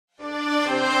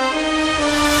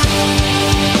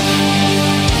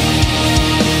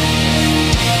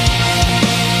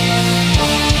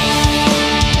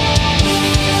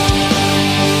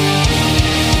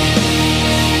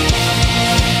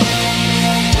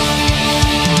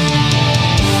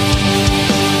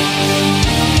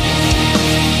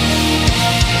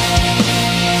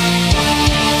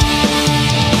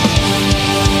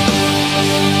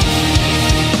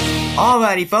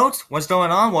Alrighty folks, what's going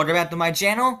on? Welcome back to my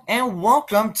channel, and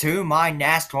welcome to my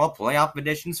NASCAR playoff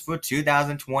predictions for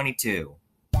 2022.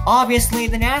 Obviously,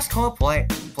 the NASCAR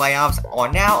playoffs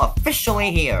are now officially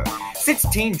here.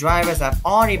 16 drivers have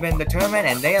already been determined,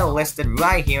 and they are listed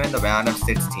right here in the round of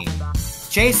 16.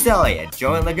 Chase Elliott,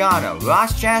 Joey Logano,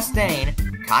 Ross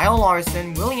Chastain, Kyle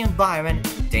Larson, William Byron,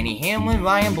 Denny Hamlin,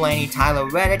 Ryan Blaney, Tyler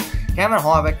Reddick, Kevin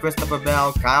Harvick, Christopher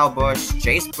Bell, Kyle Busch,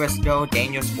 Chase Briscoe,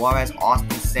 Daniel Suarez, Austin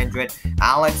Cindric,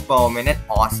 Alex Bowman, and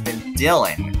Austin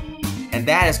Dillon. And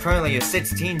that is currently your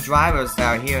 16 drivers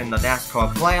out here in the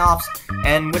NASCAR playoffs,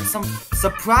 and with some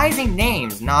surprising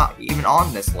names not even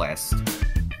on this list.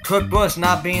 Kurt Busch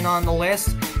not being on the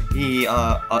list, he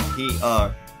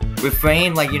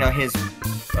refrained, his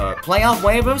playoff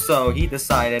waiver, so he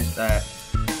decided that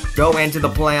go into the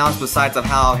playoffs besides of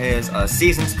how his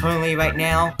season's currently right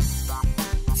now.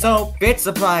 So, bit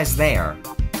surprised there.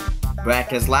 Brad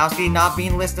Keselowski not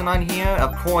being listed on here,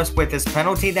 of course, with the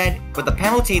penalty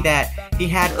that he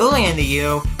had early in the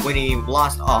year when he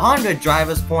lost 100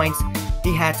 drivers' points.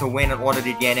 He had to win in order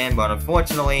to get in, but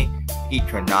unfortunately, he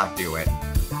could not do it.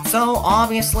 So,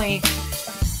 obviously,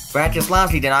 Brad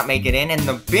Keselowski did not make it in, and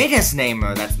the biggest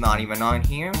namer that's not even on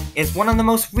here is one of the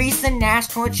most recent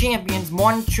NASCAR champions,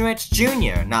 Martin Truex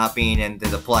Jr., not being into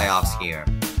the playoffs here.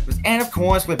 And of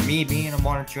course, with me being a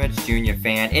Martin Truex Jr.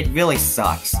 fan, it really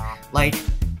sucks.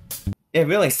 It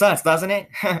really sucks, doesn't it?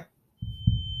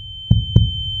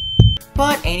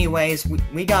 But anyways,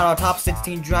 we got our top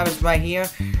 16 drivers right here,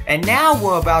 and now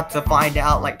we're about to find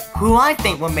out, who I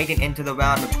think will make it into the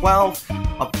round of 12.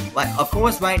 Of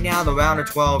course, right now, the round of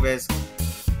 12 is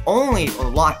only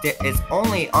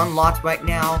unlocked right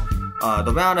now.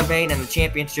 The round of 8 and the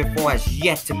championship 4 has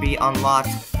yet to be unlocked,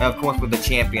 and of course with the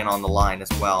champion on the line as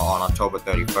well on October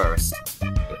 31st.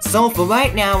 So for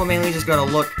right now, we're mainly just going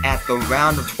to look at the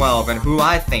round of 12 and who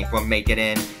I think will make it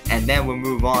in, and then we'll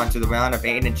move on to the round of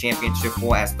 8 and championship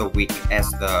 4 as the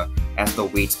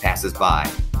weeks passes by.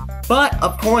 But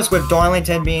of course, with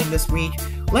Darlington being this week,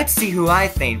 let's see who I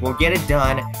think will get it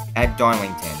done at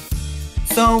Darlington.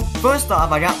 So, first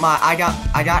off, I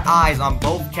got eyes on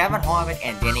both Kevin Harvick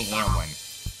and Denny Hamlin.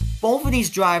 Both of these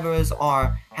drivers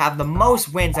have the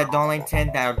most wins at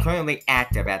Darlington that are currently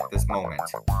active at this moment.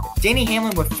 Denny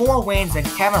Hamlin with 4 wins and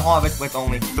Kevin Harvick with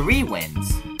only 3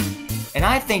 wins. And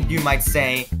I think you might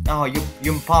say, oh,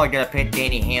 you're probably gonna pick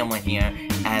Denny Hamlin here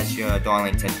as your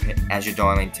Darlington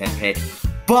pick.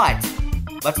 But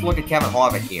let's look at Kevin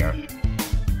Harvick here.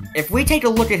 If we take a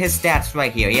look at his stats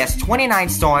right here, he has 29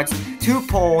 starts, 2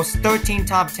 poles, 13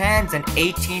 top 10s, and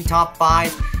 18 top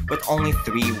 5s with only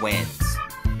 3 wins.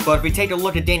 But if we take a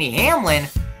look at Denny Hamlin,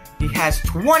 he has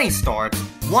 20 starts,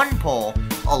 1 pole,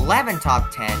 11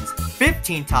 top 10s,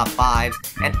 15 top 5s,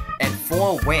 and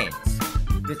 4 wins.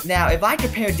 Now, if I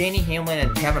compare Denny Hamlin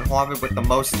and Kevin Harvick with the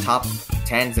most top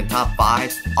 10s and top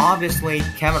 5s, obviously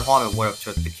Kevin Harvick would have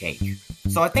took the cake.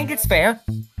 So I think it's fair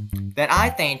that I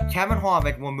think Kevin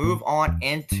Harvick will move on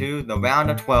into the round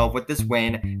of 12 with this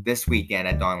win this weekend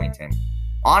at Darlington.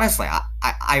 Honestly,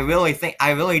 I really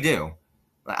do.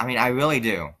 I really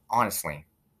do, honestly.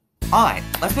 Alright,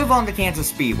 let's move on to Kansas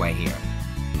Speedway here.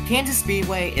 Kansas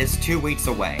Speedway is 2 weeks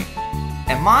away,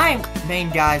 and my main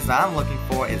guys that I'm looking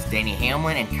for is Denny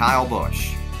Hamlin and Kyle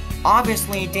Busch.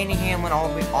 Obviously, Denny Hamlin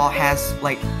all has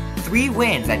 3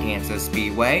 wins at Kansas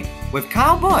Speedway, with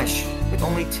Kyle Busch with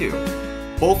only 2.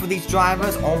 Both of these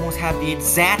drivers almost have the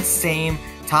exact same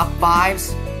top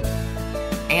 5s,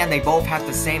 and they both have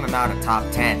the same amount of top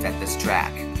 10s at this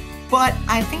track. But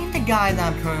I think the guy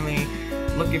that I'm currently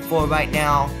looking for right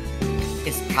now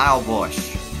is Kyle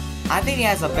Busch. I think he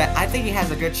has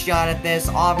a good shot at this.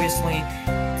 Obviously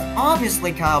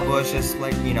Kyle Busch has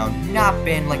not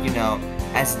been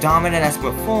as dominant as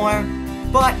before,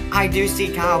 but I do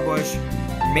see Kyle Busch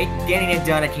getting it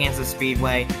done at Kansas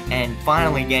Speedway and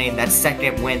finally getting that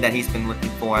second win that he's been looking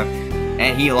for,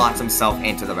 and he locks himself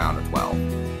into the round of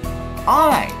 12.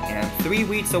 Alright, and 3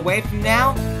 weeks away from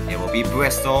now, it will be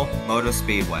Bristol Motor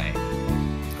Speedway.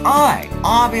 Alright,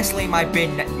 obviously my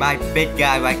big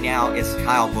guy right now is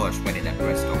Kyle Busch winning at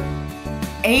Bristol.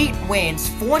 8 wins,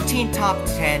 14 top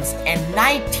 10s, and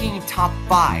 19 top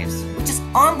 5s, which is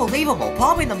unbelievable,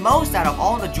 probably the most out of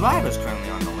all the drivers currently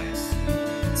on the list.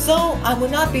 So, I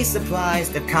would not be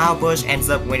surprised if Kyle Busch ends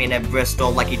up winning at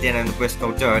Bristol like he did in the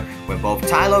Bristol Dirt, with both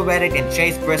Tyler Reddick and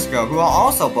Chase Briscoe, who are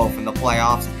also both in the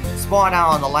playoffs, spawn out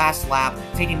on the last lap,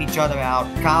 taking each other out.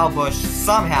 Kyle Busch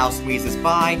somehow squeezes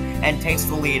by and takes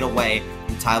the lead away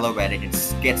from Tyler Reddick and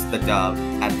gets the dub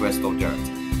at Bristol Dirt.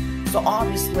 So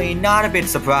obviously, not a bit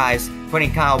surprised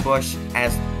putting Kyle Busch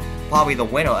as probably the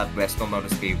winner at Bristol Motor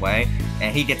Speedway.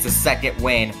 and he gets a second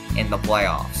win in the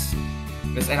playoffs.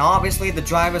 And obviously, the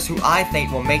drivers who I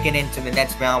think will make it into the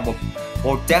next round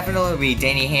will definitely be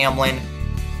Denny Hamlin,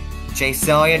 Chase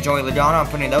Elliott, Joey Logano. I'm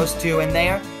putting those two in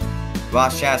there.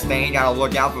 Ross Chastain, gotta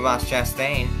look out for Ross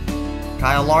Chastain.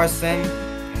 Kyle Larson,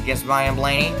 I guess Ryan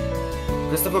Blaney.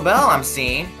 Christopher Bell, I'm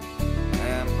seeing.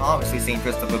 Obviously seeing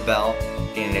Christopher Bell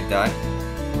getting it done.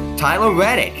 Tyler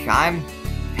Reddick, I'm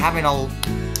having a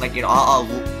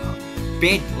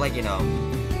big,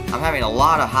 I'm having a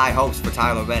lot of high hopes for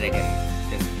Tyler Reddick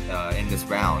in this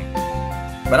round.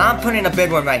 But I'm putting a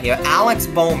big one right here, Alex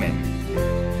Bowman.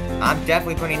 I'm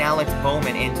definitely putting Alex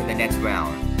Bowman into the next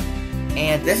round.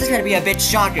 And this is going to be a bit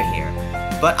shocker here,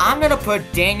 but I'm going to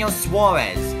put Daniel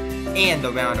Suarez in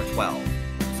the round of 12.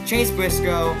 Chase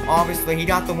Briscoe, obviously, he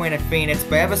got the win at Phoenix,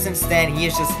 but ever since then, he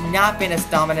has just not been as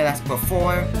dominant as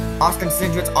before. Austin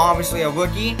Cindric's obviously a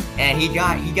rookie, and he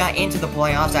got into the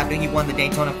playoffs after he won the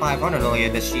Daytona 500 earlier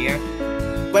this year.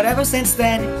 But ever since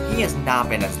then, he has not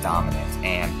been as dominant,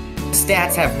 and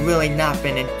stats have really not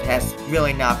been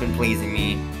pleasing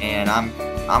me, and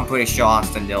I'm pretty sure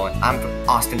Austin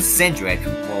Cindric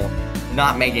will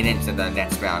not make it into the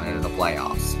next round into the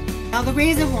playoffs. Now, the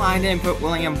reason why I didn't put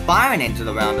William Byron into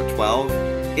the round of 12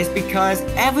 is because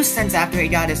ever since after he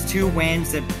got his 2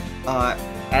 wins at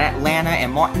Atlanta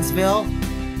and Martinsville,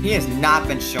 he has not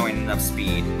been showing enough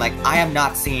speed. Like, I have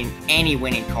not seen any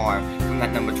winning car from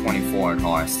that number 24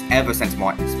 car ever since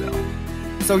Martinsville.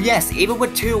 So yes, even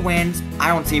with 2 wins, I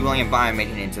don't see William Byron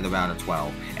making it into the round of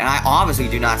 12. And I obviously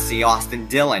do not see Austin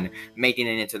Dillon making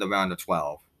it into the round of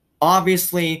 12.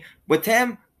 Obviously, with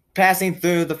him passing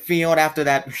through the field after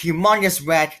that humongous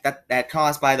wreck that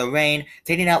caused by the rain,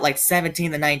 taking out like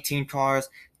 17 to 19 cars,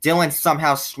 Dillon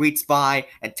somehow sweeps by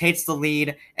and takes the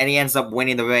lead, and he ends up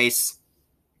winning the race.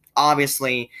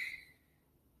 Obviously,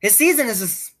 his season has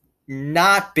just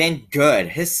not been good.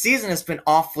 His season has been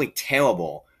awfully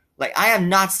terrible. Like, I have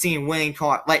not seen winning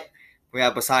car,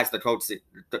 besides the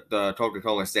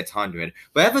Coca-Cola 600.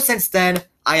 But ever since then,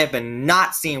 I have been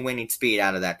not seeing winning speed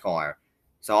out of that car.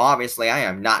 So obviously, I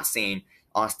am not seeing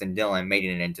Austin Dillon making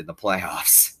it into the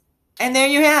playoffs. And there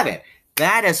you have it.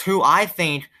 That is who I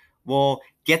think will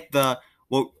get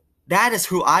that is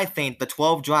who I think the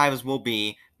 12 drivers will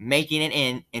be making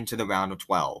it into the round of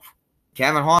 12.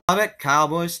 Kevin Harvick, Kyle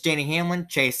Busch, Denny Hamlin,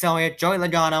 Chase Elliott, Joey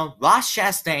Logano, Ross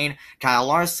Chastain, Kyle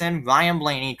Larson, Ryan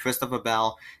Blaney, Christopher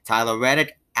Bell, Tyler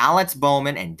Reddick, Alex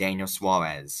Bowman, and Daniel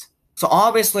Suarez. So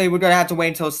obviously, we're gonna have to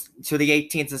wait until the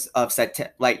 18th of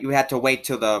September. You have to wait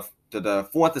till the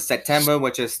 4th of September,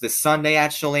 which is this Sunday.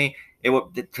 Actually,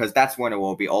 because that's when it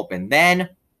will be open then.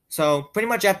 So pretty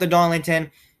much after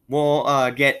Darlington, we'll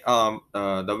get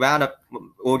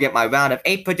we'll get my round of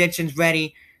 8 predictions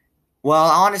ready. Well,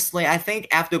 honestly, I think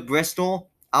after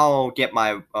Bristol, I'll get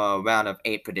my round of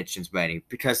 8 predictions ready,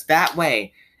 because that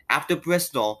way, after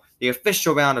Bristol, the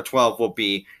official round of 12 will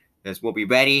be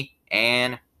ready,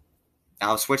 and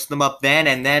I'll switch them up then,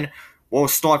 and then we'll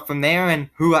start from there. And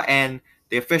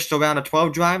the official round of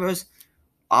 12 drivers,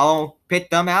 I'll pick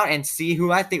them out and see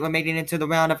who I think will make it into the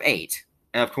round of 8.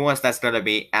 And of course, that's gonna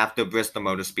be after Bristol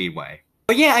Motor Speedway.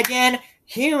 But yeah, again,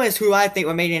 here is who I think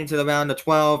will make it into the round of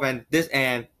 12,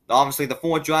 and obviously the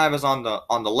 4 drivers on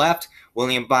the left: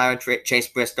 William Byron, Chase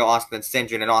Briscoe, Austin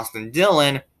Cindric, and Austin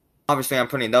Dillon. Obviously, I'm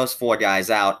putting those 4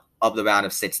 guys out of the round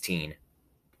of 16.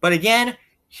 But again,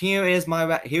 here is my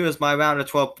round of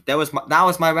 12. That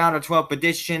was my round of 12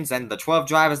 predictions, and the 12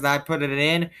 drivers that I put it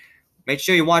in. Make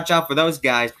sure you watch out for those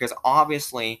guys, because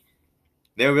obviously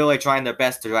they're really trying their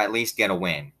best to at least get a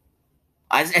win.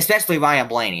 Especially Ryan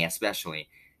Blaney, especially.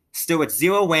 Still with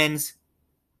 0 wins.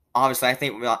 Obviously, I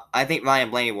think Ryan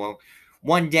Blaney will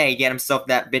one day get himself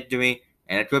that victory,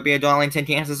 and it could be a Darlington,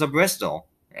 Kansas, or Bristol,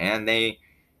 and he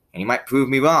might prove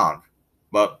me wrong.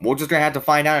 But we're just gonna have to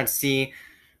find out and see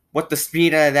what the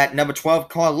speed of that number 12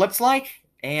 car looks like,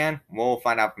 and we'll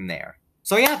find out from there.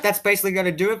 So yeah, that's basically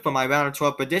gonna do it for my round of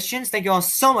 12 predictions. Thank you all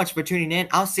so much for tuning in.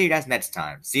 I'll see you guys next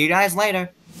time. See you guys later.